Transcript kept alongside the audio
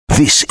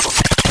This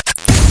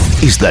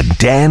is the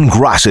Dan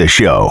Graca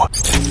Show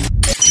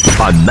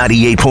on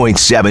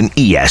 98.7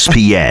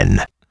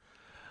 ESPN.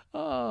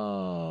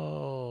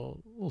 Oh,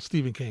 little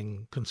Stephen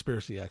King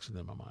conspiracy action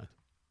in my mind.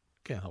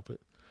 Can't help it.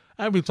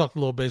 And we talked a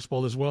little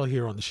baseball as well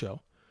here on the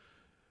show.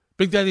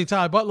 Big Daddy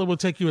Ty Butler will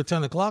take you at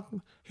 10 o'clock.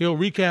 He'll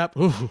recap.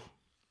 Ooh.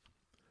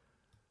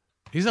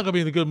 He's not going to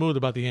be in a good mood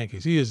about the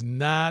Yankees. He is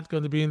not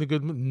going to be in the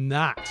good mood.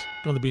 Not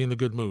going to be in the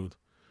good mood.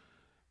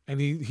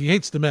 And he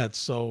hates the Mets,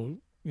 so,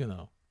 you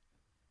know.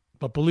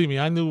 But believe me,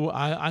 I knew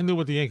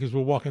what the Yankees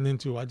were walking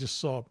into. I just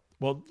saw,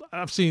 well,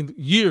 I've seen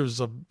years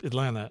of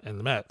Atlanta and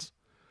the Mets.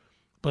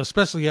 But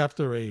especially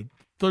after a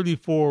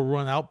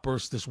 34-run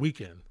outburst this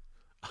weekend.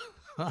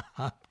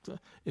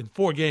 In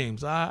 4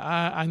 games,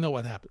 I know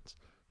what happens.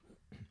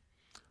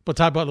 But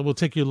Ty Butler will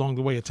take you along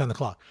the way at 10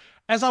 o'clock.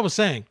 As I was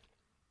saying,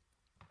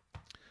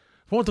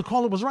 what the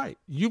caller was right.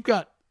 You've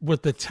got,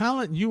 with the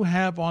talent you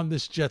have on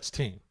this Jets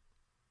team,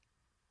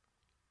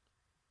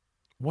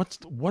 what's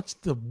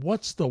the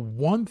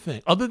one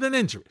thing, other than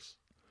injuries,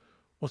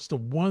 what's the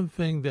one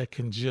thing that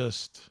can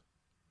just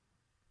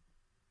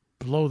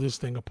blow this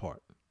thing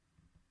apart?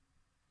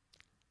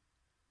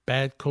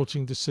 Bad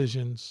coaching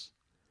decisions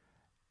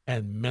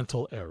and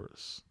mental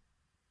errors.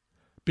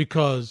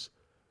 Because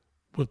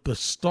with the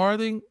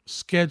starting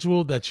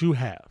schedule that you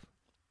have,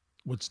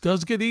 which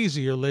does get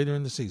easier later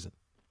in the season,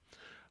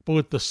 but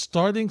with the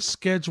starting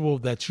schedule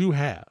that you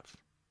have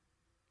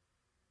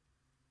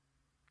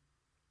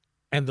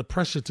and the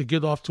pressure to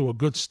get off to a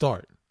good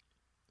start,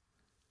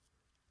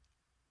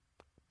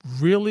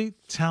 really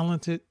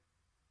talented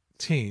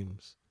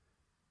teams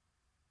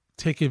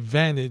take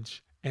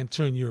advantage and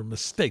turn your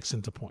mistakes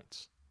into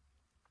points.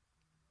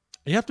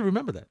 And you have to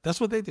remember that.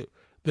 That's what they do.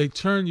 They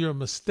turn your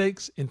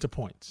mistakes into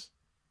points.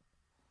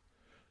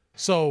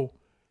 So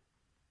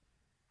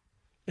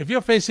if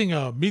you're facing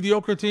a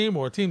mediocre team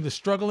or a team that's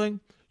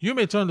struggling, you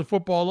may turn the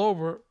football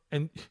over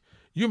and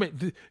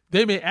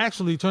they may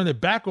actually turn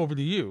it back over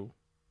to you,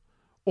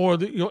 or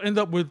you'll end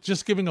up with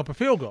just giving up a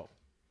field goal.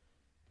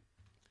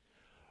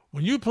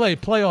 When you play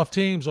playoff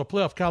teams or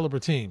playoff caliber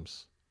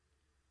teams,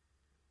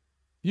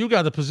 you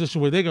got a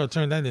position where they're going to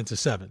turn that into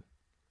 7.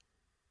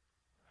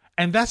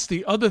 And that's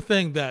the other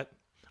thing that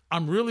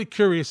I'm really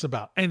curious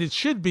about. And it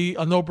should be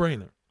a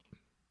no-brainer.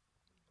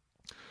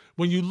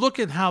 When you look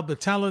at how the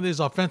talent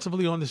is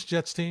offensively on this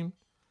Jets team,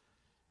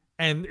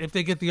 and if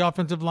they get the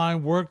offensive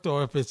line worked,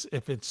 or if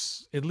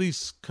it's at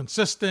least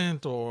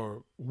consistent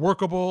or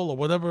workable or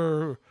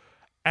whatever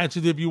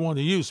adjective you want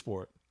to use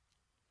for it,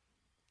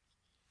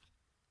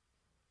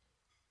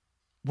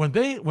 when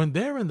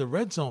they're in the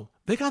red zone,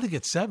 they got to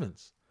get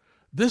 7s.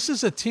 This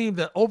is a team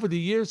that over the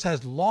years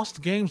has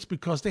lost games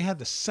because they had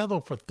to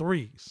settle for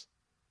 3s.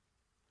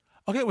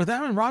 Okay, with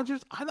Aaron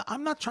Rodgers,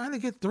 I'm not trying to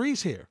get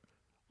 3s here.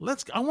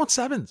 I want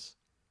 7s.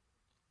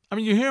 I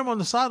mean, you hear him on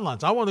the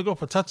sidelines. I want to go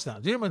for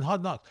touchdowns. You hear him in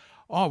Hard Knocks.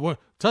 Oh,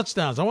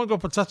 touchdowns. I want to go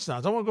for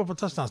touchdowns. I want to go for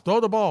touchdowns. Throw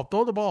the ball.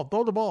 Throw the ball.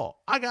 Throw the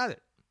ball. I got it.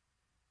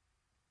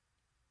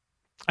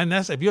 And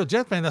that's, if you're a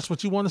Jet fan, that's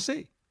what you want to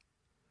see.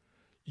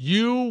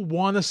 You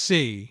want to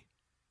see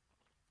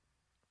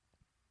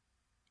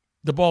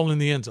the ball in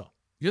the end zone.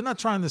 You're not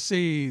trying to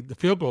see the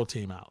field goal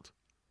team out.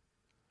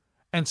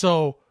 And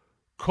so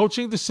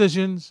coaching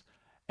decisions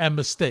and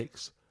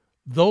mistakes,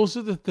 those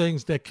are the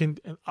things that can,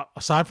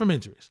 aside from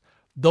injuries,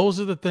 those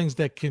are the things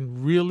that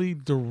can really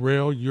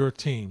derail your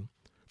team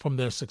from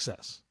their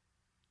success.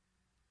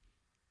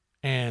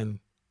 And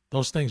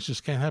those things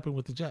just can't happen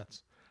with the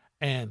Jets.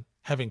 And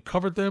having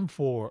covered them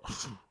for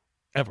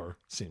ever,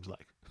 seems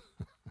like.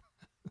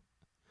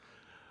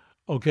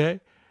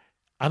 Okay?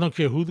 I don't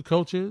care who the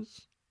coach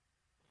is.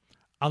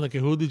 I don't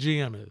care who the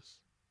GM is.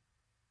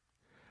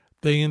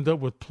 They end up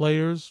with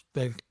players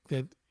that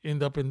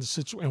end up in the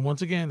situation. And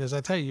once again, as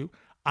I tell you,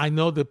 I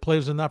know that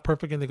players are not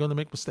perfect and they're going to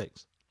make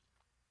mistakes.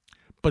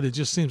 But it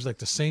just seems like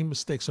the same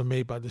mistakes are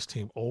made by this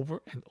team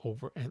over and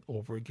over and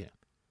over again.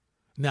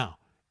 Now,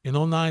 in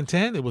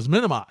 09-10, it was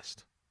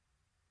minimized.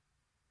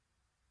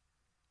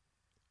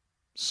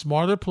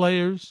 Smarter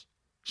players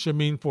should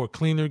mean for a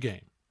cleaner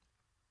game.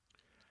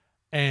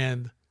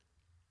 And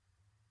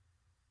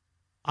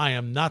I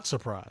am not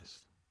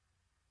surprised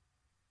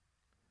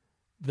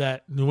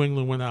that New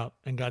England went out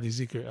and got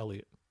Ezekiel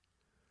Elliott,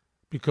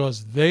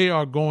 because they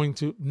are going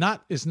to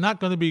it's not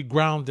going to be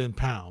ground and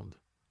pound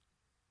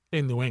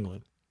in New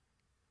England,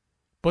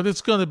 but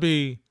it's going to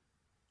be,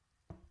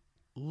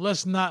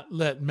 let's not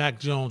let Mac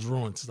Jones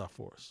ruin stuff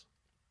for us.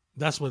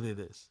 That's what it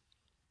is.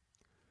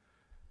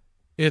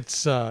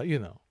 It's,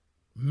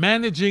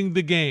 managing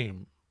the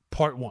game,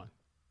 part 1.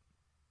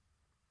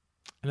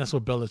 And that's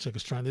what Belichick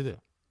is trying to do.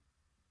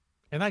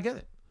 And I get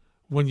it.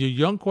 When your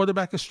young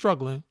quarterback is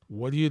struggling,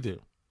 what do?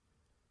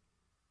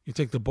 You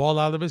take the ball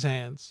out of his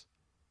hands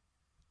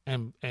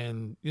and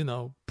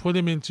put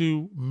him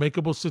into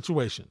makeable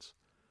situations.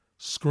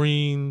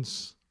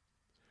 Screens,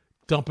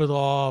 dump it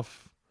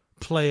off,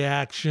 play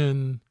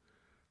action,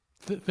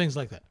 things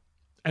like that.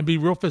 And be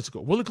real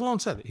physical. Willie Colon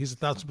said it. He's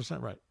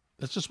 1,000% right.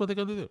 That's just what they're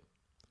going to do.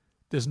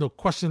 There's no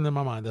question in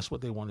my mind that's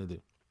what they want to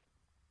do.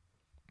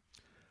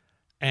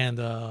 And,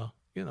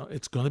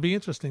 it's going to be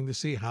interesting to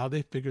see how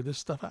they figure this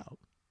stuff out.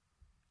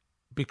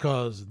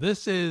 Because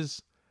this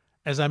is,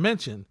 as I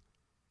mentioned,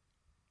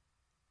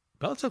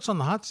 Belichick's on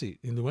the hot seat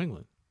in New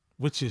England,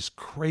 which is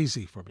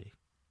crazy for me.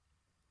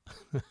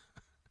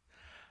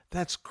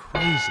 That's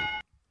crazy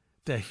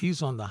that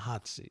he's on the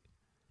hot seat.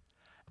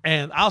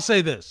 And I'll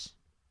say this,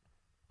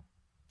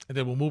 and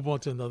then we'll move on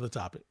to another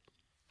topic.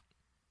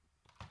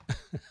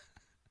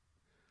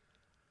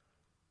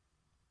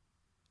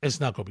 It's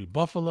not going to be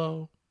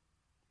Buffalo.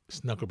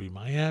 It's not going to be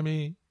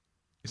Miami.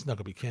 It's not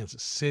going to be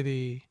Kansas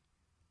City.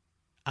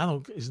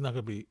 It's not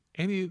going to be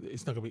any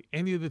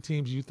of the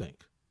teams you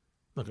think.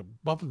 Look at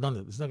Buffalo, none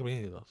of it. It's not going to be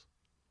any of those.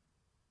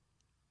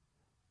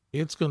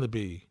 It's going to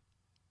be,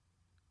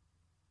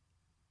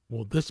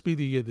 will this be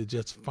the year the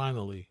Jets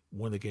finally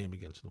win a game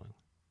against New England?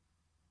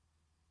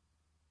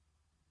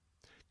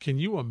 Can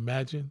you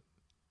imagine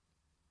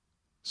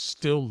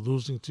still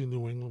losing to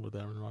New England with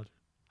Aaron Rodgers?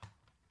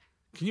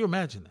 Can you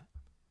imagine that?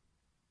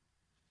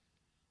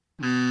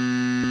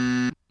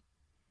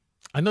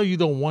 I know you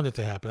don't want it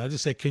to happen. I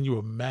just say, can you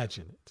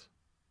imagine it?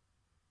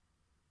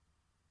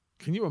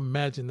 Can you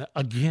imagine that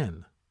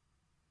again?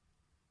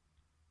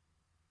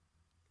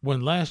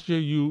 When last year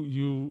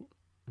you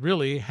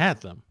really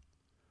had them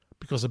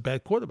because of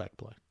bad quarterback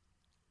play.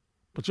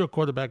 But your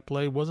quarterback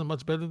play wasn't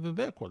much better than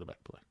their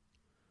quarterback play.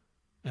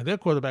 And their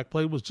quarterback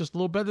play was just a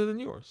little better than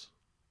yours.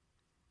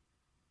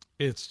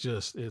 It's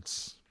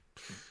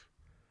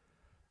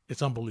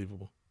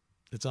unbelievable.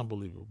 It's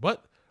unbelievable.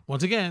 But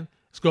once again,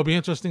 it's going to be an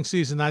interesting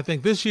season. I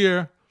think this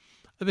year,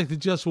 the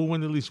Jets will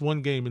win at least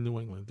one game in New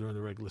England during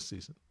the regular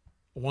season.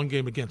 One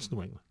game against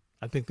New England.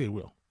 I think they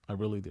will. I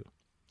really do.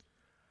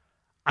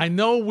 I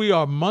know we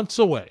are months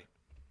away,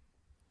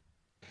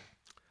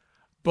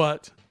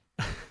 but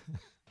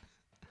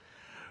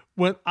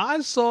when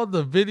I saw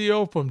the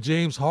video from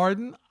James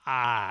Harden,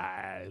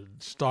 I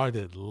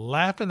started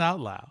laughing out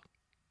loud.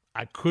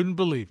 I couldn't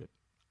believe it.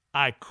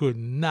 I could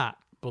not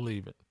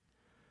believe it.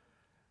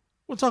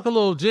 We'll talk a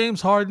little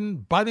James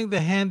Harden biting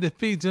the hand that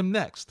feeds him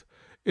next.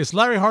 It's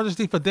Larry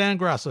Hardesty for Dan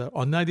Graca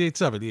on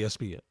 98.7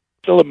 ESPN.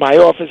 Still in my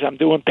office. I'm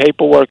doing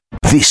paperwork.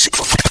 This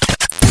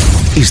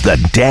is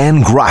the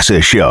Dan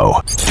Graca Show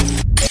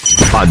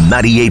on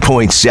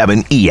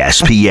 98.7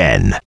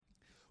 ESPN.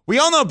 We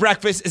all know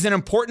breakfast is an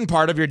important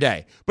part of your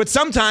day, but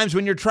sometimes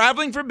when you're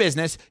traveling for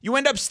business, you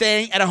end up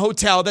staying at a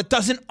hotel that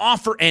doesn't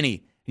offer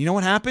any. You know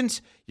what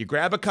happens? You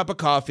grab a cup of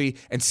coffee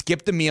and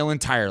skip the meal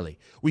entirely.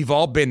 We've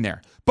all been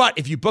there. But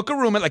if you book a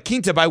room at La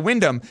Quinta by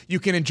Wyndham, you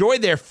can enjoy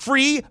their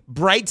free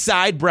Bright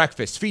Side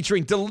breakfast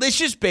featuring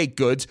delicious baked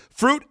goods,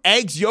 fruit,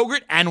 eggs,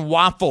 yogurt, and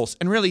waffles.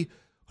 And really,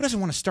 who doesn't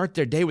want to start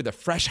their day with a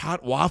fresh,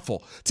 hot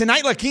waffle?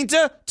 Tonight, La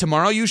Quinta,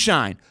 tomorrow you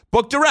shine.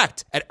 Book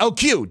direct at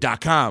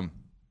lq.com.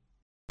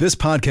 This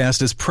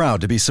podcast is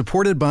proud to be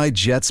supported by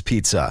Jets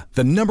Pizza,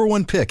 the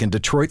 #1 pick in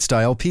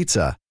Detroit-style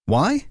pizza.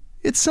 Why?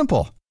 It's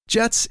simple.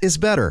 Jets is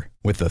better.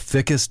 With the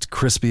thickest,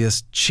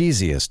 crispiest,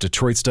 cheesiest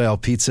Detroit-style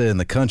pizza in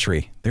the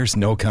country, there's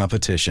no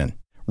competition.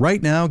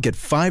 Right now, get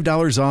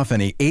 $5 off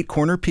any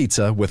 8-corner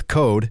pizza with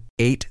code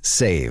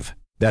 8SAVE.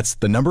 That's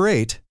the number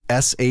 8,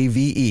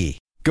 S-A-V-E.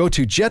 Go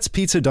to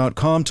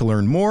jetspizza.com to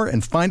learn more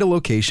and find a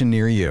location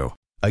near you.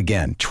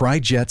 Again, try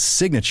Jet's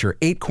signature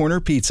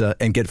 8-corner pizza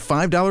and get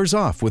 $5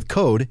 off with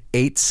code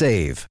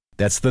 8SAVE.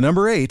 That's the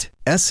number 8,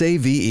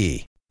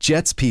 S-A-V-E.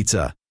 Jet's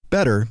Pizza.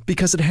 Better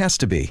because it has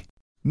to be.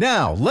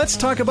 Now, let's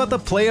talk about the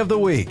play of the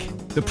week.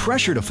 The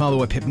pressure to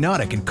follow up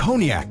Hypnotic and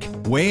Cognac,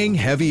 weighing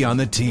heavy on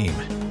the team.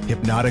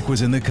 Hypnotic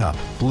was in the cup,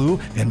 blue,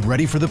 and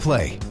ready for the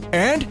play.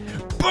 And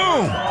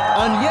boom!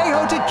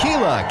 Añejo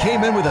Tequila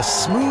came in with a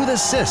smooth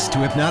assist to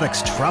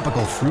Hypnotic's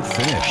tropical fruit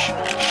finish.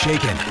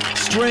 Shaken,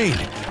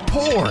 strained,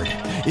 poured.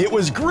 It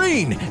was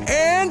green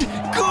and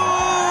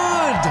good!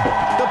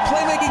 The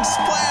playmaking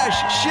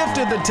splash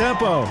shifted the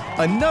tempo.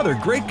 Another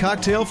great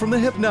cocktail from the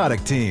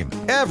Hypnotic team.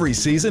 Every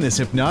season is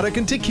Hypnotic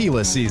and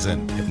Tequila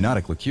season.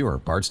 Hypnotic Liqueur,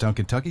 Bardstown,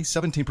 Kentucky,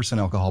 17%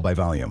 alcohol by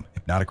volume.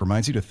 Hypnotic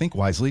reminds you to think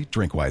wisely,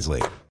 drink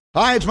wisely.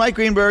 Hi, it's Mike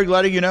Greenberg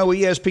letting you know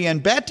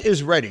ESPN Bet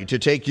is ready to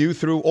take you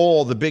through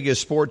all the biggest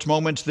sports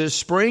moments this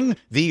spring.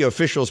 The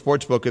official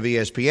sportsbook of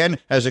ESPN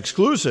has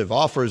exclusive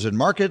offers and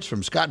markets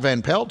from Scott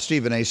Van Pelt,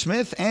 Stephen A.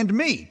 Smith, and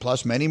me,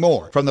 plus many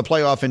more. From the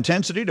playoff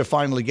intensity to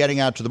finally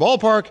getting out to the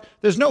ballpark,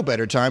 there's no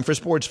better time for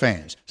sports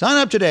fans. Sign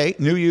up today.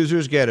 New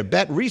users get a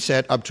bet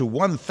reset up to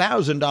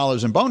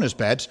 $1,000 in bonus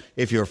bets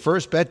if your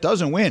first bet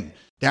doesn't win.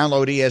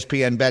 Download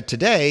ESPN Bet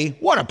today.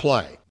 What a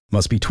play.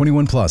 Must be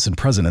 21 plus and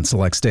present in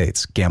select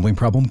states. Gambling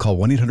problem? Call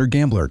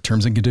 1-800-GAMBLER.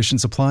 Terms and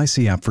conditions apply.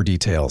 See app for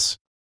details.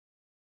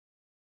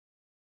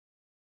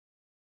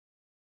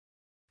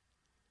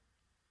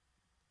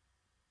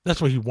 That's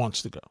where he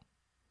wants to go.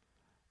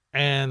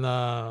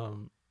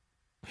 And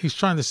he's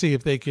trying to see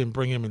if they can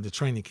bring him into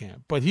training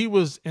camp. But he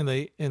was in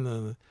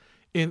an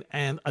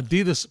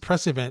Adidas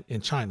press event in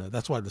China.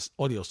 That's why this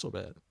audio is so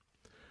bad.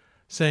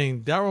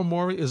 Saying Daryl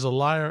Morey is a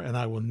liar and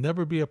I will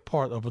never be a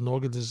part of an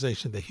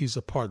organization that he's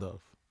a part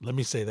of. Let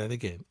me say that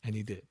again. And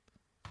he did.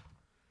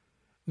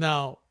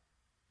 Now,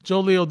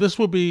 Joe Leo, this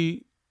will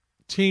be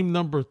team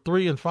number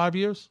 3 in 5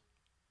 years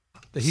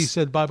that he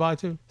said bye-bye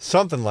to?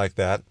 Something like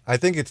that. I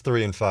think it's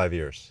 3 in 5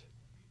 years.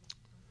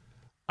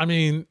 I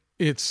mean,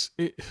 this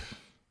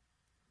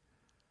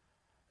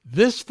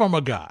from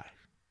a guy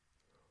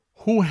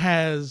who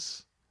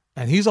has,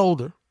 and he's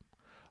older,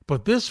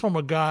 but this from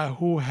a guy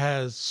who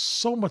has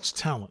so much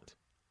talent,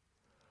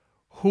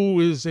 who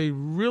is a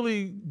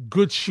really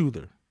good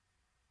shooter.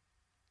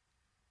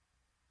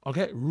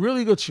 Okay,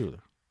 really good shooter.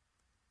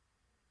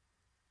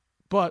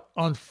 But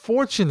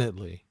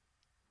unfortunately,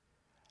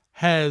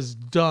 has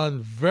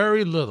done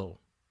very little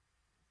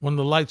when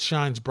the light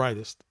shines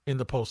brightest in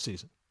the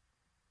postseason.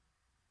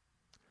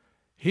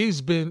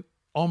 He's been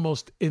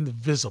almost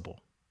invisible.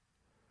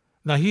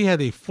 Now, he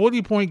had a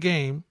 40-point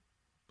game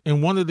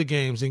in one of the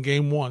games in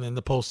game 1 in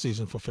the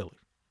postseason for Philly.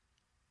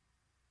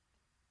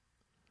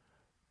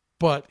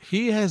 But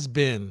he has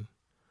been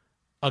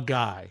a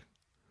guy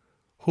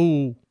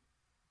who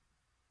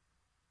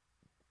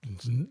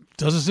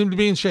doesn't seem to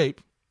be in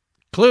shape.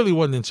 Clearly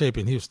wasn't in shape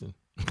in Houston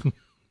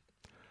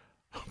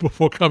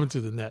before coming to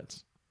the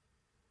Nets.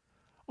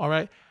 All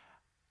right.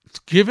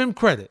 Give him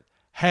credit.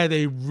 Had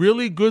a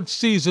really good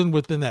season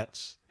with the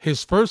Nets.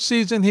 His first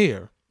season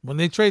here, when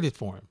they traded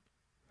for him,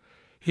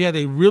 he had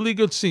a really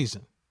good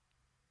season.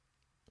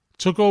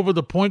 Took over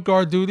the point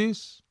guard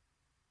duties.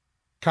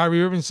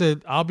 Kyrie Irving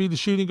said, I'll be the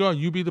shooting guard,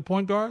 you be the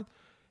point guard.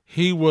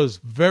 He was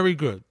very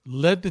good.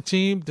 Led the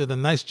team, did a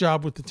nice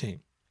job with the team.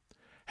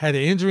 Had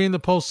an injury in the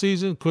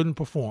postseason, couldn't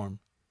perform.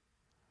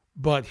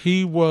 But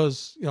he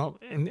was,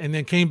 and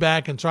then came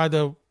back and tried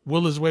to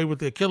will his way with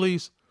the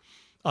Achilles.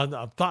 I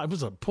thought it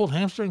was a pulled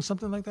hamstring,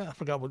 something like that. I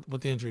forgot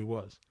what the injury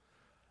was.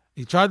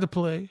 He tried to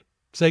play.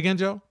 Say again,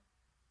 Joe?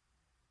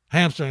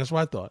 Hamstring, that's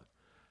what I thought.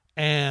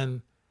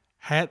 And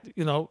had,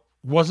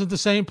 wasn't the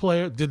same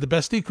player, did the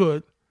best he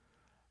could.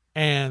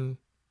 And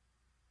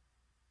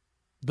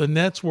the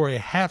Nets were a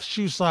half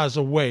shoe size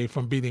away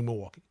from beating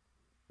Milwaukee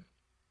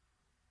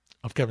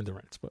of Kevin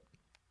Durant's. But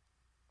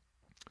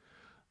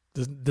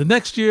the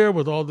next year,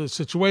 with all the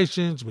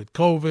situations with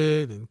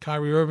COVID and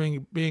Kyrie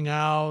Irving being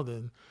out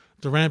and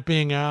Durant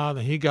being out,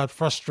 and he got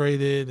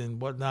frustrated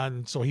and whatnot,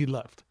 and so he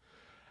left.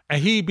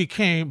 And he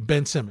became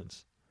Ben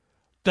Simmons.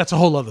 That's a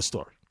whole other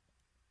story.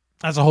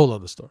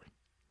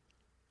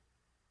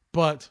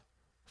 But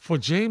for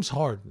James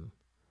Harden,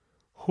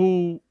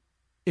 who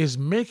is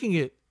making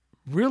it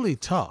really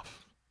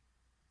tough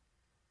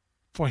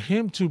for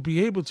him to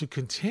be able to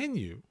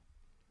continue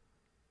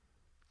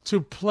to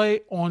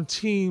play on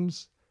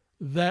teams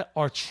that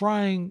are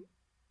trying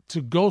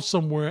to go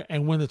somewhere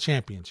and win a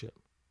championship.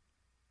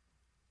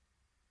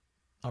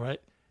 All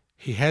right.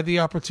 He had the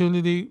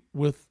opportunity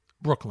with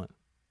Brooklyn.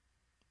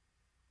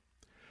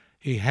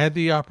 He had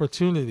the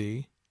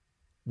opportunity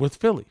with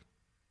Philly.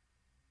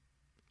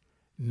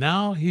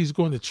 Now he's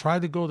going to try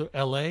to go to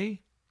LA,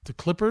 to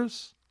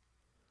Clippers,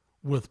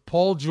 with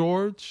Paul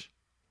George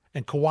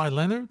and Kawhi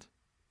Leonard.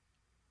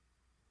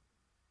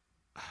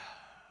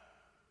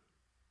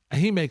 And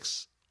he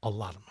makes a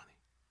lot of money.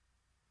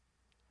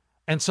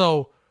 And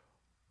so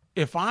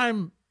if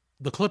I'm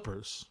the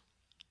Clippers,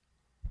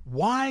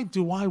 why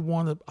do I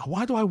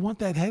want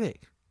that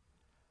headache?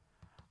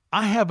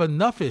 I have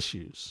enough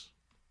issues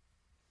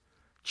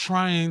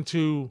trying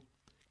to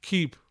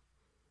keep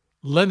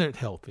Leonard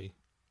healthy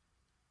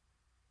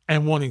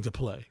and wanting to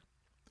play.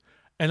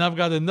 And I've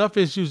got enough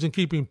issues in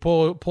keeping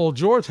Paul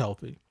George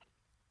healthy,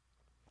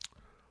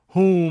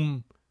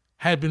 whom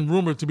had been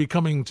rumored to be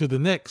coming to the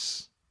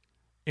Knicks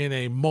in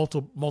a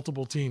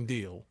multiple team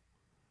deal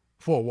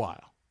for a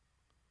while.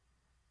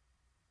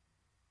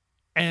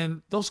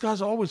 And those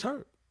guys are always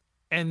hurt.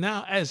 And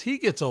now as he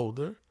gets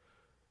older,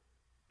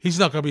 he's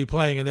not going to be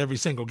playing in every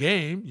single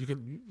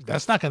game.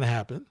 That's not going to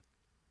happen.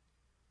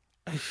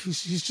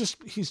 He's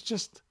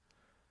just,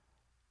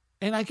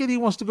 and I get he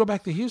wants to go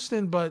back to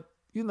Houston, but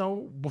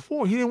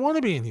before he didn't want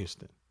to be in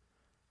Houston.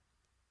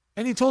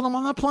 And he told him,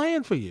 I'm not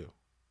playing for you.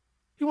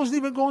 He wasn't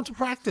even going to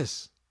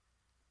practice.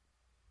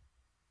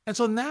 And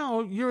so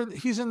now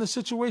he's in the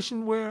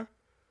situation where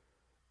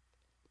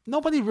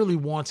nobody really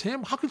wants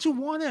him. How could you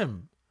want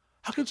him?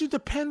 How could you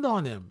depend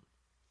on him?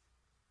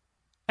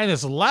 And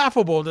it's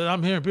laughable that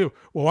I'm hearing people,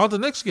 well, why don't the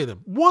Knicks get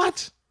him?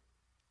 What?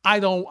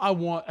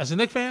 As a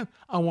Knicks fan,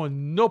 I want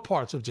no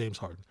parts of James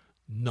Harden.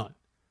 None.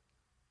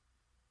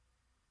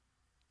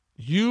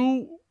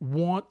 You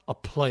want a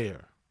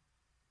player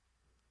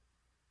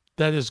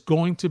that is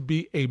going to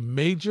be a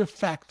major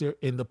factor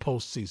in the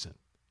postseason.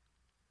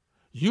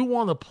 You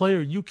want a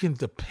player you can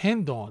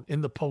depend on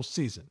in the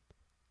postseason.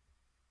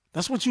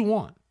 That's what you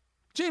want.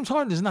 James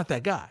Harden is not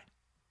that guy.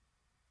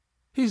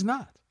 He's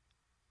not.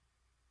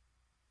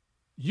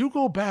 You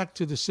go back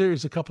to the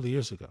series a couple of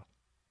years ago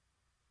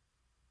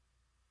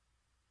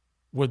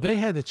where they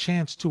had a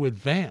chance to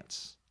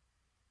advance.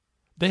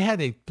 They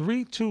had a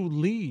 3-2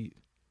 lead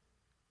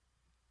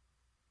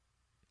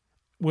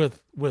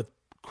with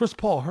Chris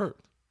Paul hurt.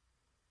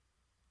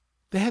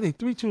 They had a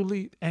 3-2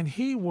 lead, and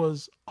he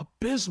was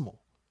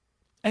abysmal.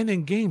 And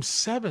in Game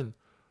 7,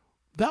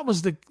 that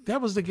was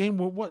the game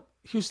where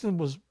Houston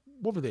was,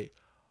 what were they,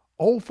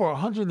 0 for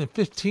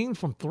 115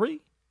 from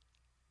 3,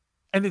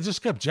 and they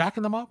just kept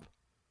jacking them up.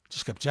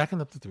 Just kept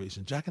jacking up the threes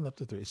and jacking up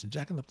the threes and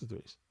jacking up the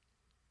threes.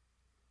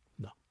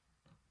 No.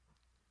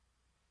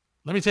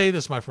 Let me tell you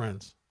this, my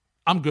friends.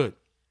 I'm good.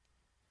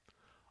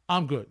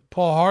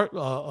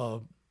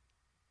 Paul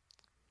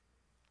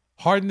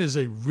Harden is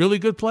a really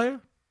good player,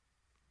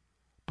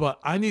 but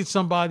I need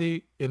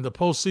somebody in the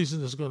postseason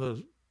that's going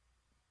to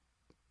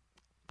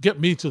get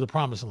me to the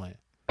promised land.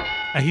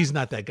 And he's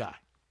not that guy.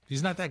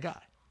 He's not that guy.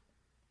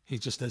 He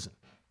just isn't.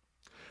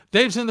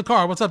 Dave's in the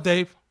car. What's up,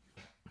 Dave?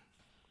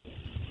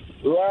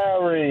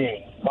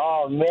 Larry,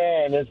 oh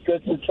man, it's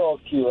good to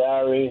talk to you,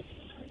 Larry.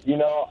 You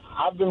know,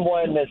 I've been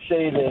wanting to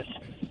say this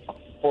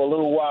for a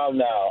little while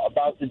now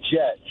about the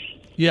Jets.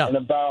 Yeah. And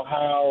about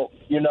how,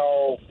 you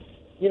know,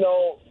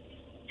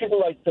 people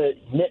like to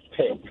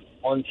nitpick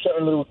on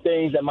certain little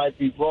things that might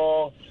be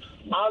wrong.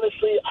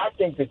 Honestly, I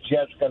think the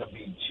Jets going to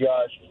be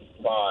just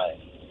fine.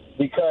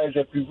 Because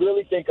if you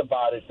really think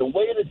about it, the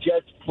way the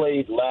Jets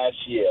played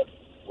last year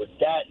with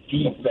that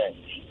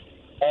defense,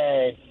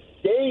 and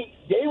they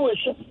were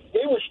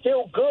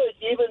still good,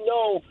 even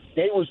though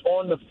they was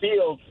on the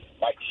field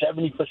like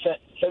 70%,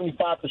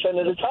 75%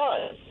 of the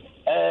time.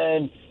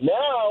 And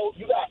now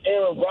you got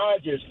Aaron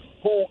Rodgers,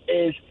 who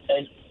is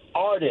an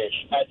artist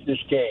at this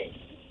game.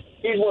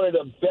 He's one of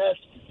the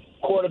best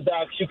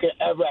quarterbacks you can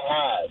ever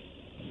have.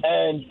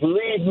 And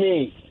believe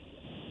me,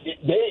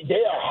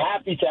 they are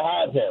happy to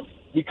have him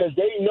because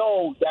they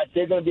know that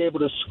they're going to be able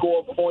to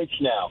score points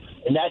now,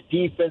 and that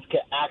defense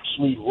can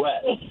actually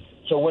rest.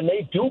 So when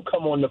they do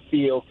come on the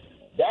field,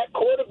 that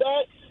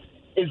quarterback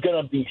is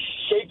going to be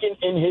shaking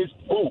in his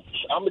boots.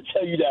 I'm going to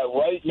tell you that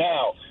right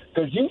now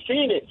because you've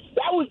seen it.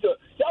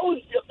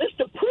 It's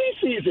the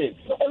preseason,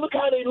 and look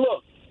how they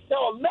look.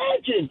 Now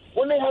imagine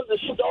when they have the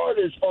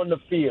starters on the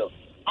field.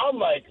 I'm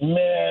like,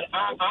 man,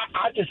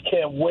 I just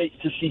can't wait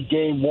to see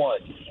game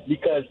one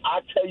because I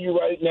tell you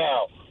right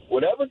now,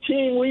 whatever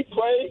team we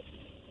play,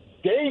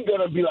 they ain't going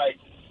to be like,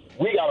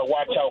 we got to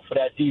watch out for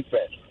that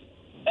defense.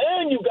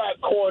 And you got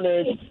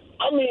corners.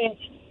 I mean,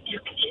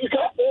 you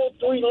got all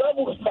three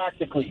levels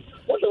practically.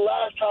 When's the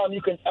last time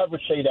you can ever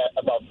say that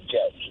about the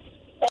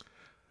Jets?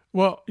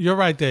 Well, you're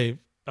right, Dave.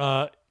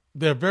 They're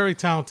a very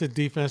talented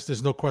defense.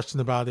 There's no question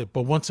about it.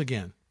 But once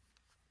again,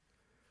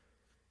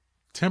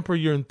 temper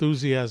your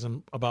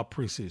enthusiasm about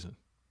preseason.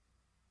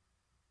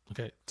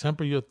 Okay?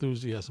 Temper your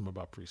enthusiasm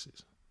about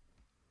preseason.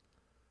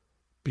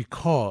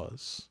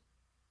 Because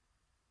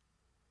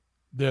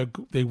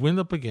they win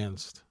up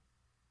against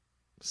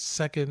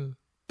second,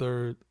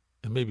 third,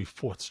 and maybe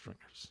fourth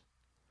stringers.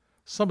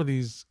 Some of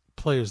these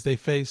players they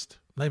faced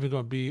not even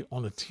going to be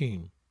on the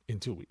team in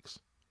 2 weeks.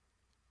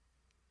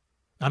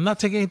 I'm not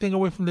taking anything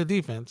away from the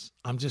defense.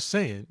 I'm just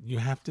saying you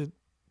have to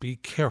be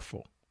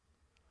careful.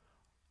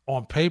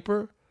 On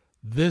paper,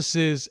 this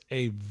is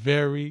a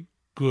very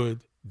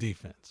good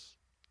defense.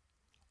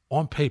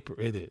 On paper,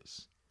 it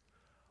is.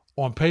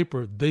 On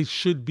paper, they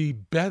should be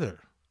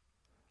better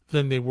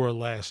than they were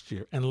last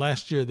year. And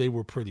last year, they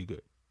were pretty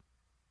good.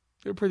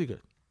 They were pretty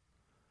good.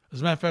 As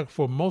a matter of fact,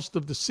 for most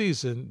of the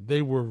season,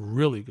 they were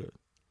really good.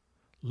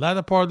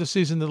 Latter part of the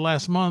season, the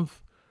last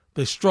month,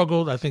 they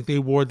struggled. I think they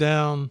wore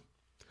down,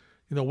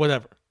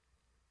 whatever.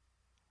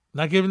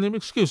 Not giving them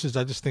excuses.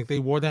 I just think they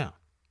wore down.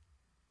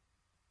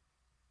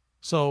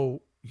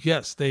 So,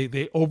 yes,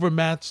 they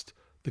overmatched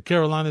the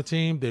Carolina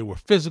team. They were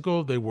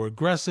physical. They were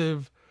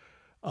aggressive.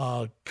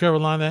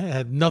 Carolina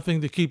had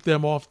nothing to keep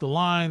them off the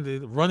line. The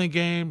running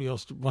game,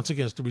 once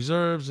against the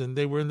reserves, and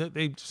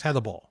they just had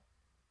the ball.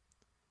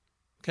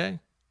 Okay?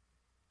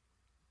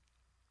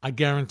 I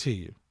guarantee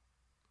you,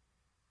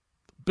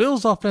 the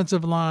Bills'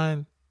 offensive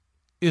line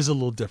is a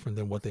little different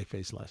than what they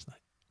faced last night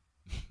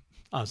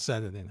on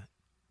Saturday night.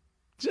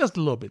 Just a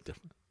little bit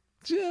different.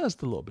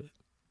 Just a little bit.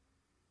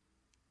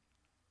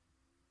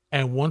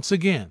 And once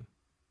again,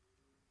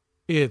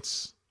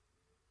 it's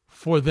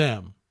for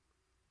them.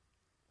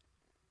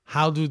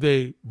 How do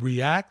they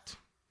react?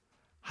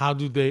 How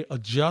do they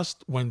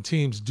adjust when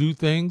teams do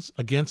things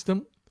against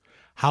them?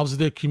 How's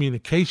their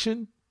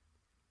communication?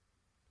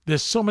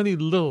 There's so many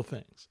little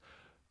things.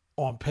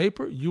 On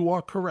paper, you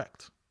are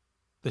correct.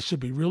 They should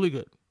be really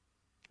good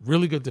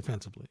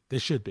defensively. They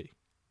should be.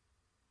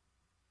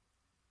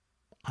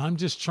 I'm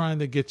just trying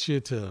to get you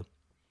to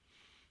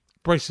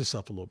brace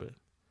yourself a little bit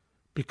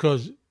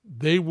because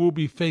they will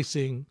be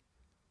facing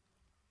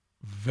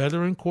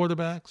veteran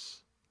quarterbacks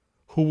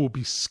who will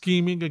be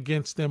scheming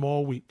against them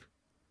all week.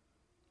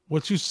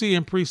 What you see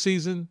in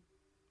preseason,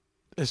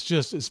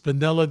 it's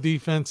vanilla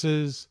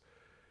defenses.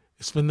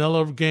 It's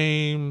vanilla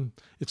game.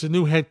 It's a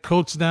new head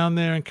coach down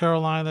there in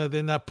Carolina.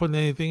 They're not putting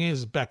anything in.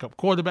 It's backup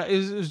quarterback.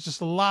 It's just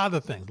a lot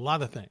of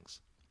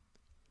things.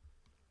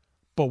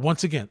 But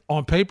once again,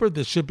 on paper,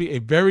 this should be a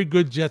very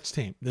good Jets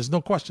team. There's no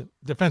question.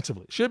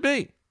 Defensively, should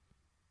be.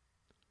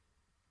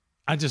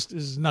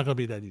 It's not going to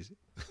be that easy.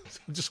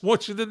 I just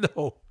want you to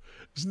know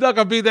it's not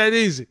going to be that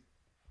easy.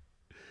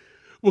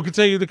 We'll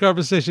continue the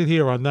conversation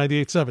here on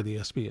 98.7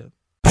 ESPN.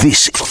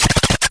 This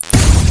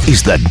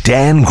is the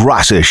Dan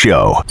Graca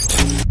Show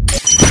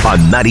on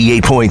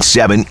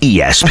 98.7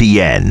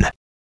 ESPN.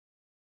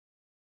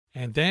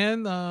 And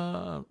Dan,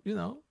 does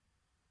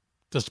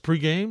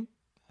pregame,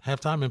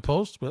 halftime, and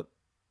post with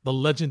the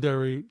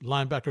legendary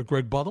linebacker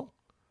Greg Buttle.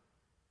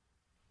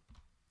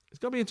 It's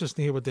going to be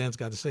interesting to hear what Dan's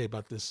got to say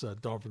about this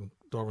Darvin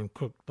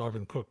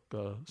Cook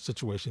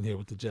situation here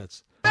with the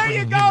Jets. There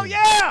you go,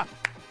 yeah!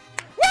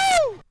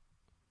 Woo!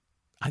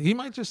 He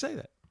might just say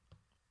that.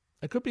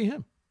 It could be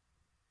him.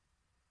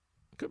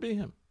 It could be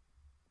him.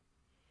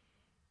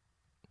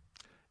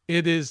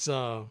 It is,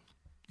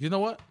 you know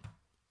what?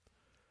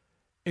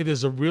 It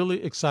is a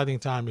really exciting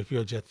time if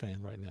you're a Jet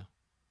fan right now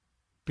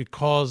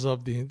because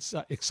of the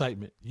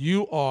excitement.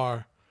 You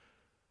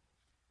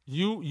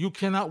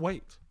cannot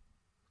wait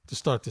to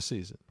start the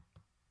season.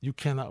 You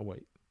cannot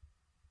wait.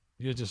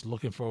 You're just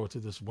looking forward to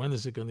this. When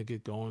is it going to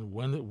get going?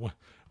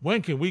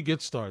 When can we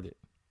get started?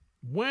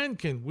 When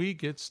can we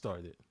get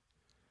started?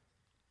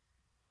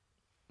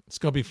 It's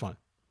going to be fun.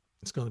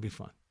 It's going to be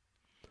fun.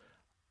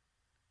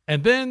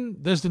 And then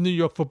there's the New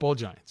York Football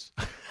Giants,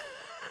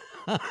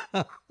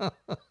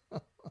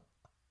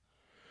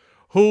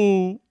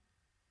 who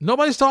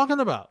nobody's talking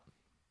about.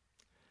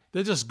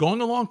 They're just going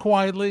along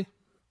quietly,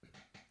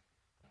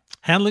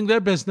 handling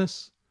their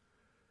business,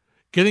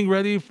 getting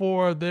ready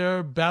for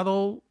their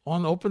battle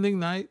on opening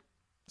night,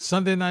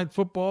 Sunday Night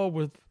Football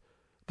with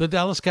the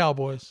Dallas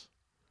Cowboys,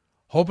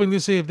 hoping to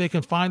see if they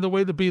can find a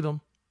way to beat them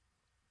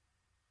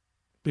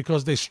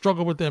because they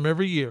struggle with them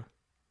every year.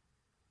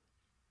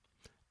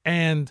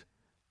 And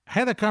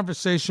had a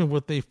conversation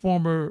with a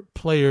former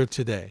player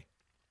today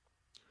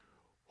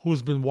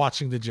who's been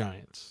watching the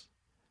Giants.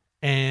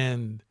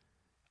 And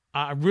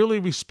I really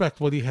respect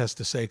what he has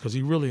to say because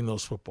he really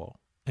knows football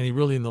and he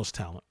really knows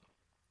talent.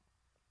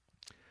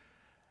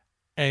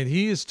 And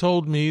he has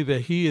told me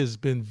that he has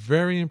been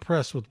very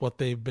impressed with what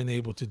they've been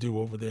able to do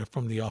over there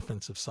from the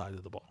offensive side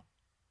of the ball.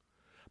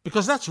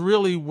 Because that's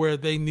really where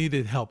they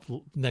needed help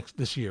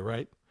this year,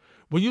 right?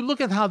 When you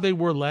look at how they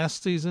were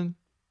last season,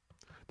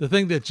 the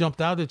thing that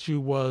jumped out at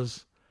you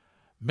was,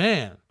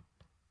 man,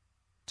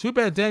 too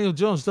bad Daniel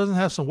Jones doesn't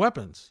have some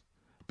weapons.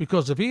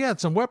 Because if he had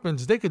some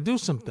weapons, they could do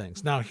some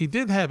things. Now, he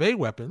did have a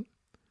weapon.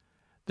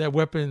 That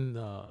weapon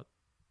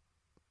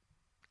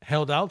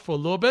held out for a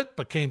little bit,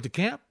 but came to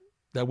camp.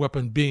 That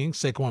weapon being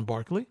Saquon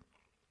Barkley.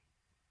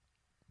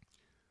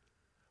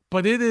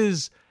 But it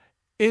is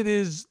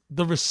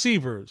the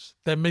receivers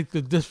that make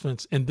the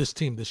difference in this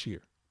team this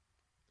year.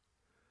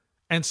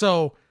 And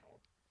so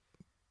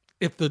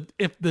if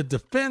the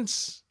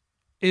defense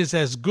is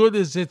as good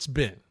as it's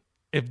been,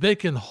 if they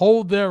can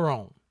hold their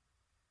own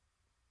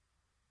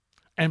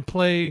and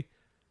play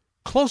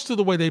close to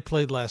the way they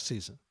played last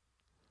season,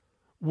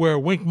 where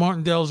Wink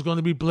Martindale is going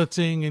to be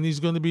blitzing and he's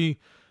going to be,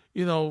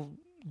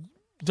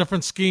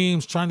 different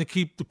schemes, trying to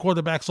keep the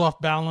quarterbacks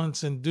off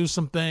balance and do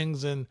some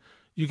things, and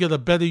you get a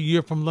better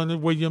year from Leonard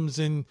Williams,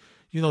 and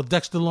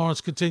Dexter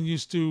Lawrence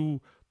continues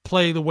to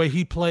play the way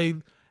he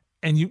played,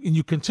 and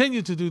you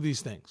continue to do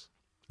these things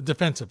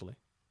defensively,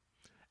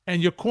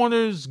 and your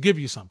corners give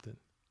you something.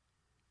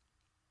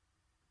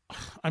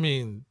 I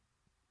mean,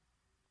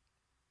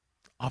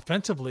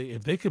 offensively,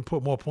 if they can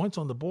put more points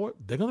on the board,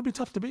 they're going to be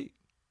tough to beat.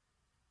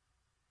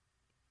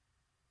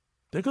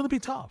 They're going to be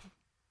tough.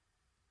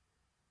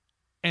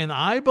 And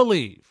I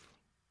believe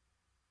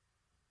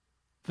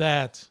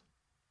that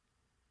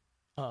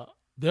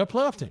they're a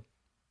playoff team.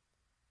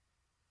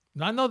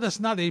 Now, I know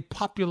that's not a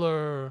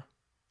popular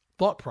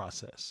thought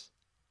process.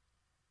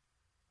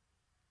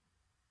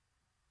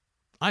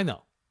 I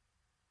know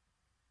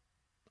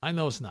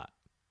it's not.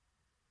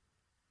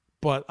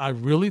 But I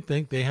really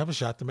think they have a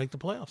shot to make the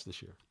playoffs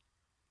this year.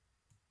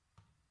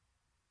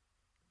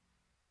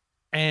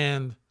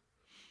 And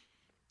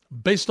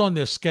based on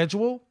their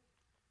schedule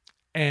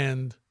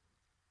and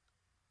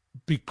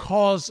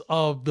because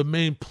of the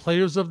main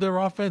players of their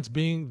offense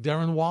being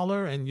Darren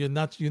Waller, and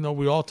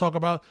we all talk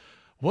about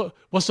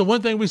what's the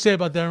one thing we say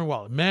about Darren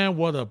Waller? Man,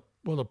 what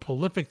a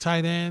prolific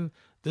tight end.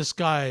 This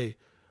guy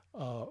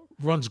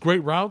runs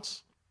great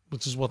routes,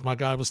 which is what my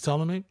guy was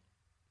telling me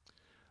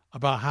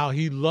about how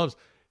he loves.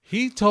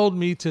 He told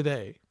me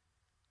today,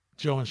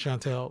 Joe and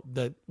Chantel,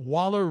 that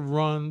Waller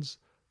runs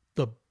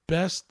the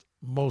best,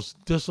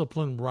 most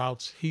disciplined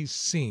routes he's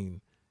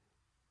seen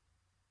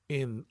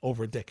in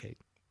over a decade.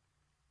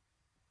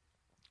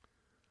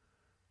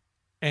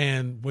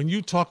 And when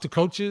you talk to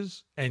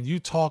coaches and you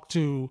talk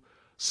to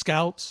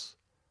scouts,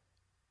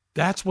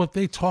 that's what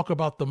they talk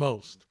about the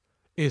most,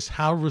 is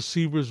how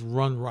receivers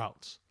run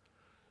routes.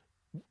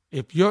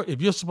 If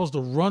you're supposed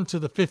to run to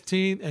the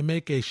 15 and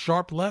make a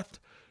sharp left,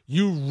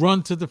 you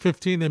run to the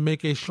 15 and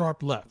make a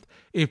sharp left.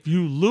 If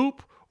you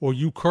loop or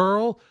you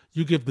curl,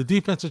 you give the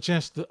defense a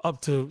chance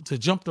to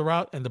jump the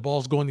route and the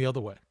ball's going the other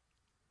way.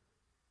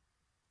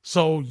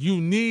 So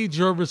you need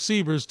your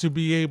receivers to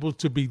be able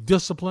to be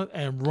disciplined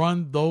and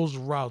run those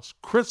routes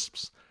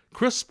crisp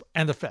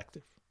and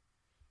effective.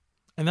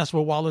 And that's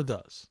what Waller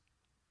does.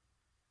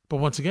 But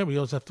once again, we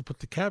always have to put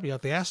the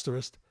caveat, the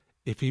asterisk,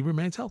 if he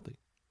remains healthy.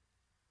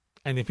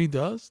 And if he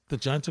does, the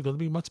Giants are going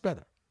to be much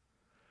better.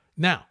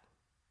 Now,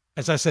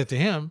 As I said to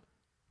him,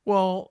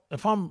 well,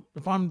 if I'm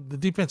the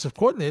defensive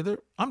coordinator,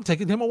 I'm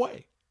taking him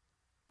away.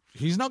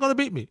 He's not going to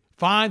beat me.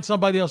 Fine,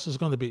 somebody else is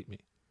going to beat me.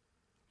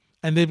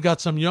 And they've got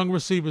some young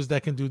receivers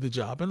that can do the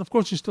job. And, of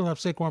course, you still have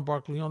Saquon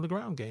Barkley on the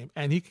ground game.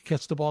 And he can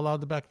catch the ball out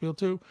of the backfield,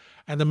 too.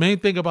 And the main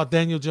thing about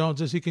Daniel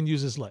Jones is he can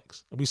use his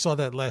legs. We saw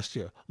that last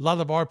year. A lot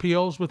of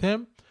RPOs with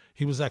him.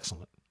 He was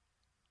excellent.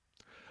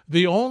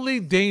 The only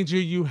danger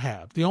you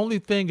have, the only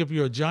thing if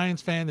you're a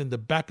Giants fan in the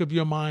back of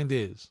your mind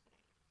is,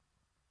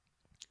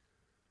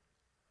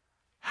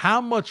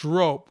 how much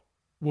rope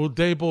will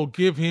Dable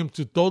give him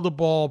to throw the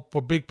ball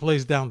for big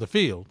plays down the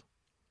field?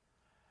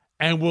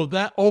 And will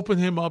that open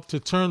him up to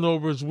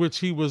turnovers, which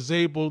he was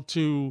able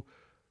to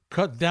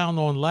cut down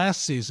on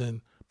last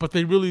season, but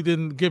they really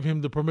didn't give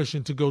him the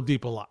permission to go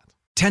deep a lot?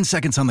 10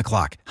 seconds on the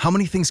clock. How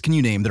many things can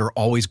you name that are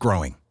always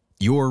growing?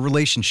 Your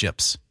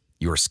relationships,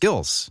 your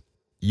skills,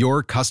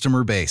 your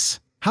customer base.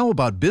 How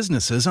about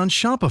businesses on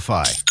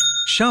Shopify?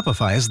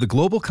 Shopify is the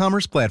global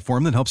commerce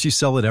platform that helps you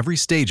sell at every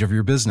stage of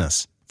your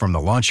business. From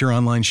the launch your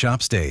online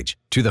shop stage,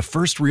 to the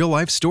first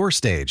real-life store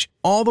stage,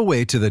 all the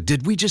way to the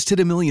did we just hit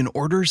a million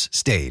orders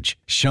stage,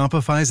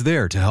 Shopify's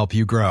there to help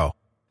you grow.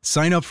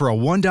 Sign up for a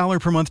 $1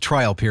 per month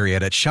trial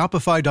period at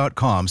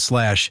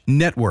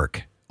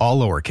shopify.com/network,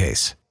 all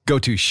lowercase. Go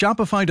to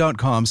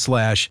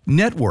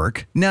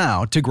shopify.com/network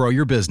now to grow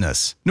your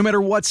business, no matter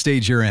what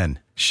stage you're in.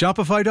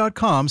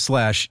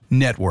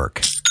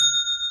 Shopify.com/network.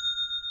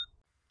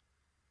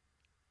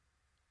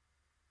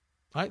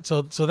 All right,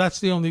 so that's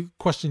the only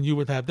question you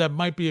would have. That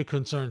might be a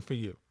concern for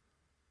you.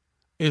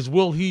 Is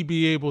will he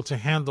be able to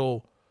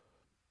handle,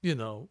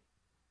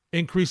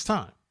 increased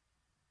time?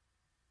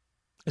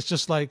 It's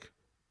just like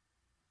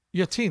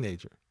your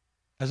teenager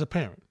as a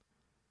parent.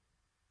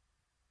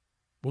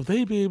 Will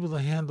they be able to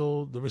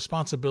handle the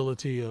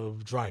responsibility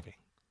of driving?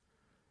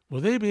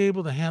 Will they be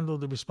able to handle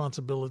the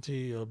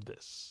responsibility of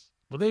this?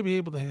 Will they be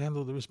able to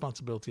handle the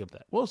responsibility of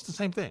that? Well, it's the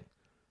same thing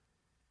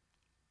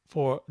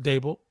for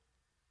Dable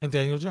and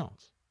Daniel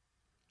Jones.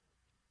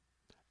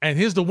 And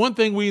here's the one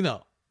thing we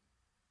know.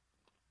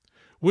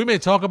 We may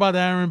talk about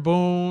Aaron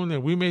Boone,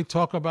 and we may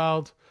talk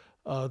about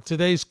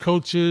today's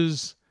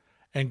coaches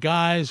and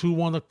guys who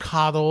want to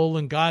coddle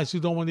and guys who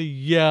don't want to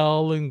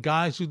yell and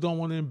guys who don't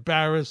want to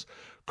embarrass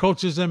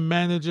coaches and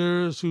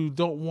managers who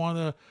don't want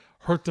to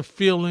hurt the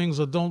feelings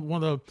or don't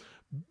want to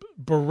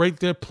berate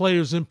their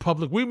players in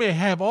public. We may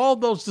have all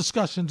those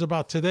discussions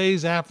about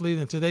today's athlete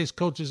and today's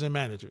coaches and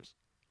managers.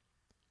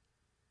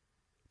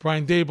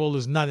 Brian Dable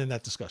is not in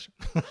that discussion.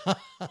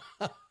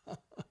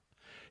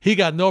 He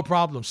got no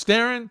problem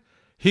staring.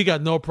 He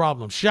got no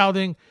problem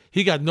shouting.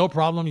 He got no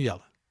problem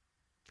yelling.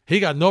 He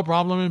got no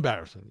problem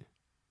embarrassing you.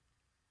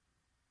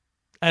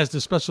 As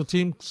the special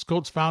teams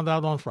coach found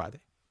out on Friday.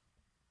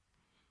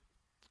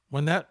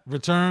 When that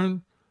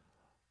return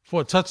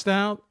for a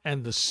touchdown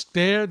and the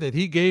stare that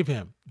he gave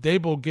him,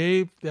 Dable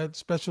gave that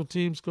special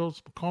teams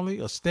coach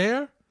McConaughey a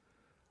stare.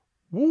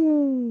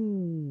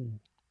 Woo!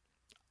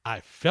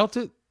 I felt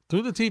it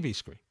through the TV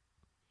screen.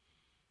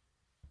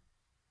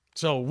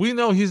 So we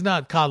know he's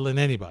not coddling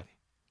anybody.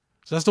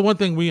 So that's the one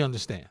thing we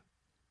understand.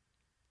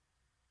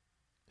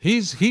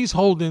 He's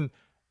holding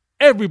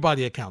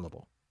everybody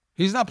accountable.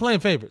 He's not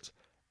playing favorites.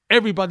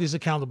 Everybody's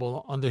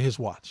accountable under his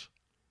watch.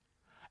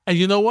 And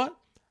you know what?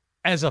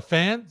 As a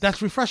fan,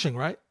 that's refreshing,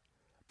 right?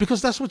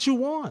 Because that's what you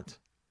want.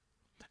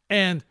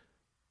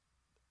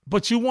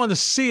 But you want to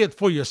see it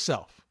for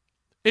yourself.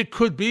 It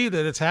could be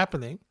that it's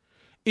happening,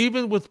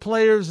 even with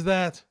players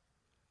that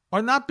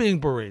are not being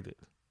berated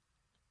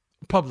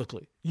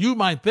publicly. You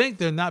might think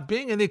they're not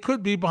being, and it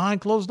could be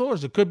behind closed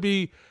doors. It could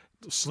be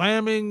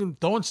slamming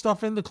and throwing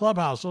stuff in the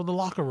clubhouse or the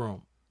locker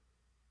room.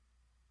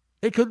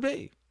 It could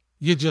be.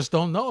 You just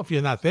don't know if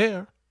you're not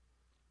there.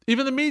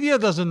 Even the media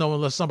doesn't know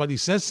unless somebody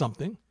says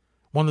something.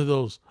 One of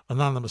those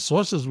anonymous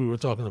sources we were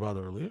talking about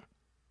earlier.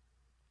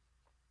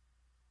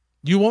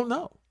 You won't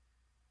know.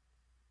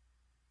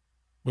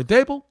 With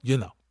Dable, you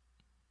know.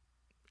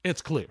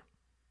 It's clear.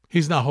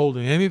 He's not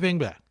holding anything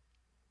back.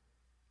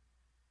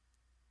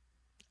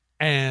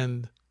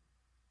 And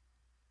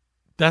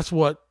that's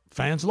what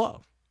fans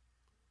love.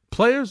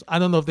 Players, I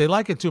don't know if they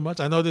like it too much.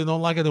 I know they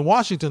don't like it in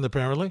Washington,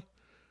 apparently.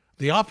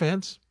 The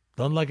offense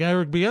doesn't like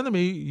Eric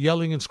Bieniemy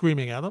yelling and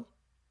screaming at them.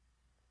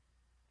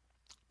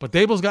 But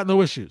Dable's got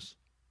no issues.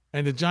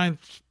 And the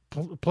Giants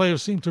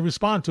players seem to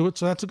respond to it,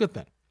 so that's a good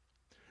thing.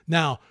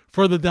 Now,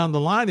 further down the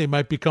line, it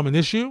might become an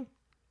issue.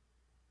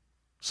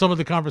 Some of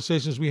the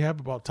conversations we have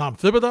about Tom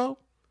Thibodeau,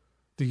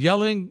 the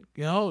yelling,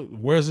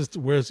 where's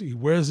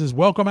his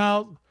welcome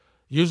out?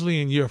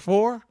 Usually in year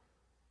 4.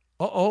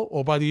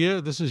 By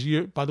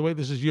the way,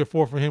 this is year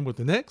 4 for him with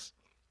the Knicks.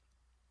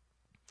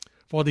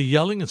 For the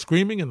yelling and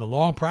screaming and the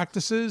long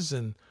practices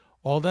and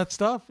all that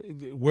stuff,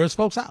 where's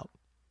folks out?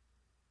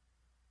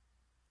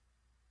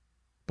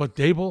 But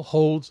Dable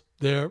holds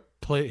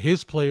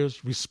his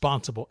players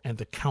responsible and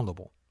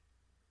accountable.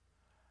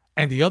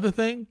 And the other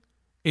thing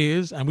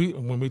is,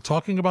 when we're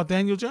talking about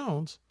Daniel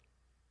Jones,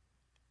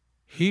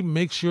 he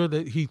makes sure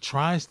that he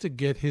tries to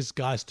get his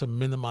guys to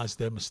minimize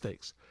their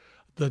mistakes.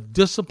 The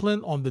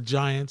discipline on the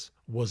Giants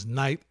was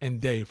night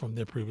and day from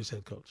their previous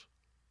head coach.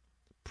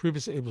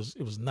 It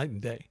was night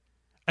and day.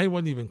 And it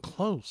wasn't even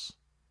close.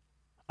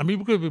 I mean,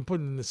 we could have been put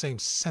in the same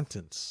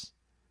sentence.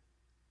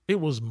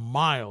 It was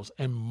miles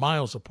and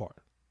miles apart.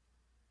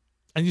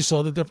 And you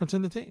saw the difference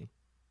in the team.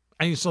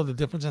 And you saw the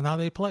difference in how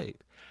they played.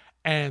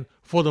 And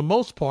for the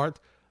most part,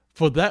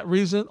 for that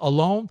reason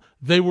alone,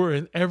 they were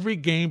in every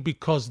game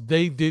because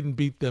they didn't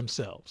beat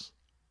themselves.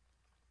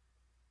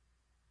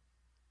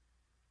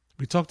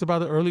 We talked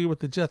about it earlier with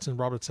the Jets and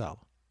Robert Saleh.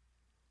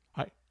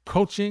 All right,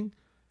 coaching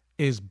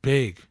is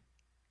big.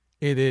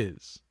 It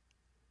is.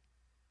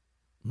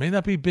 May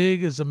not be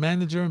big as a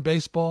manager in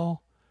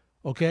baseball,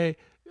 okay?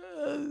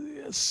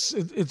 It's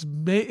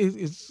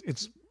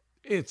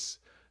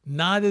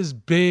not as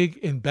big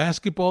in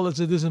basketball as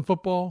it is in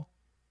football.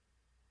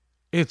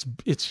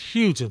 It's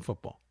huge in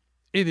football.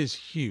 It is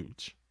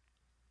huge.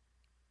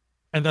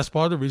 And that's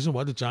part of the reason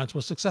why the Giants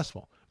were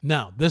successful.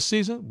 Now, this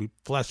season, we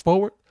flash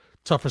forward,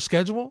 tougher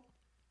schedule.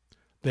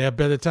 They have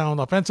better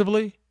talent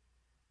offensively.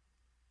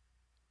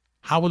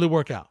 How will it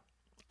work out?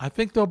 I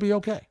think they'll be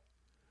okay.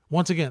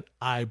 Once again,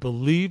 I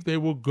believe they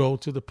will go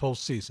to the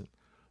postseason.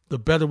 The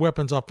better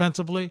weapons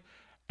offensively,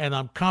 and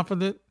I'm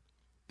confident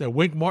that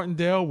Wink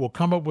Martindale will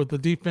come up with a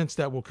defense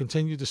that will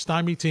continue to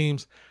stymie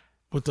teams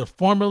with the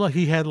formula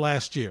he had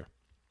last year.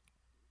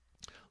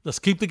 Let's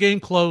keep the game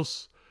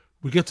close.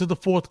 We get to the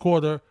fourth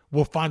quarter,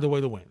 we'll find a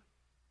way to win.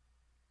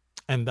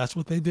 And that's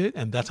what they did,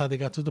 and that's how they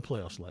got to the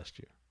playoffs last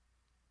year.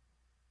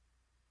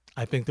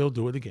 I think they'll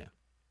do it again.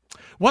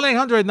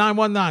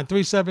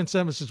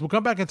 1-800-919-3776. We'll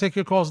come back and take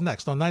your calls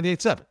next on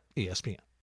 98.7 ESPN.